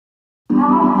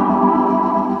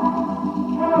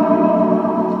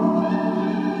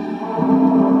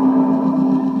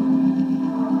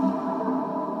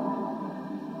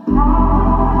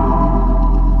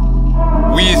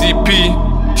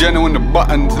channel on the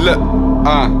buttons, look,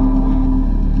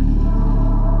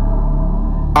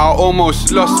 I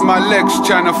almost lost my legs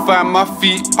trying to find my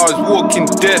feet, I was walking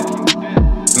dead.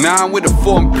 Now I'm with a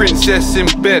former princess in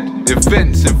bed.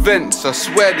 Events, I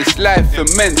swear this life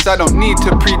immense. I don't need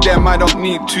to pre-dem, I don't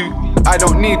need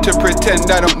to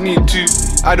pretend, I don't need to.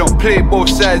 I don't play both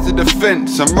sides of the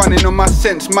fence. I'm running on my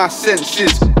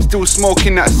senses. Still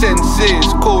smoking that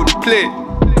senses. Cold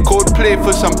play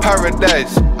for some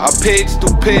paradise. I paid,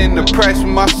 still paying the price with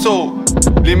my soul.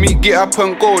 Let me get up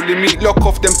and go, let me lock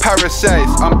off them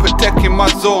parasites. I'm protecting my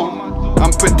zone,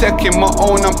 I'm protecting my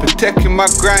own, I'm protecting my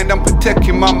grind, I'm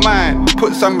protecting my mind.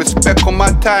 Put some respect on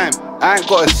my time, I ain't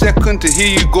got a second to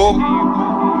hear you go.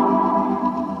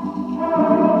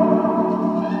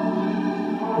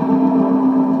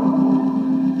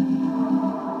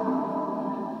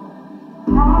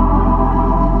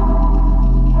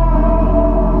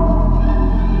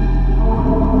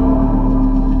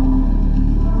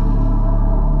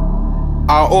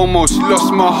 I almost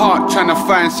lost my heart trying to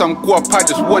find some guap, I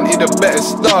just wanted a better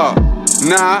start.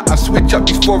 Nah, I switch up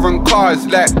these foreign cars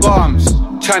like arms,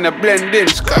 trying to blend in,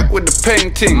 skirt with the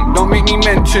painting. Don't make me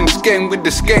mention skeng with the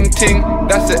skeng ting.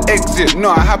 That's an exit,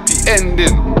 not a happy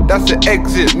ending. That's an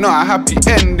exit, not a happy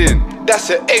ending. That's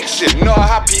an exit, not a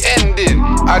happy ending.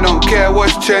 I don't care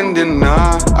what's trending,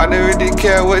 nah. I don't really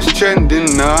care what's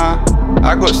trending, nah.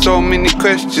 I got so many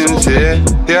questions here,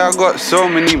 yeah, I got so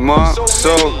many marks,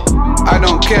 so I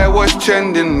don't care what's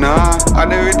trending, nah. I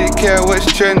don't really care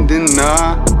what's trending,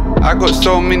 nah. I got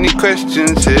so many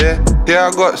questions here, yeah,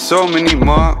 I got so many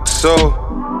marks, so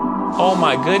oh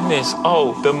my goodness,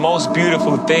 oh, the most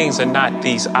beautiful things are not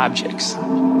these objects.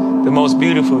 The most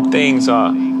beautiful things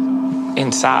are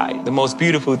inside. The most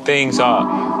beautiful things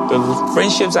are the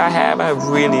friendships I have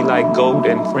really like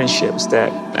golden friendships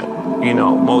that you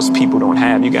know, most people don't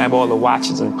have. You can have all the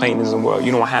watches and paintings in the world.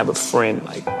 You don't have a friends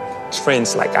like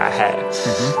I have.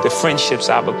 The friendships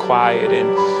I've acquired and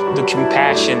the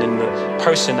compassion and the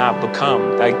person I've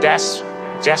become. Like that's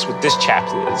what this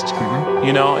chapter is.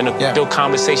 You know, and the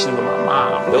conversation with my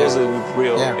mom. Those are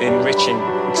real enriching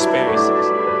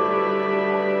experiences.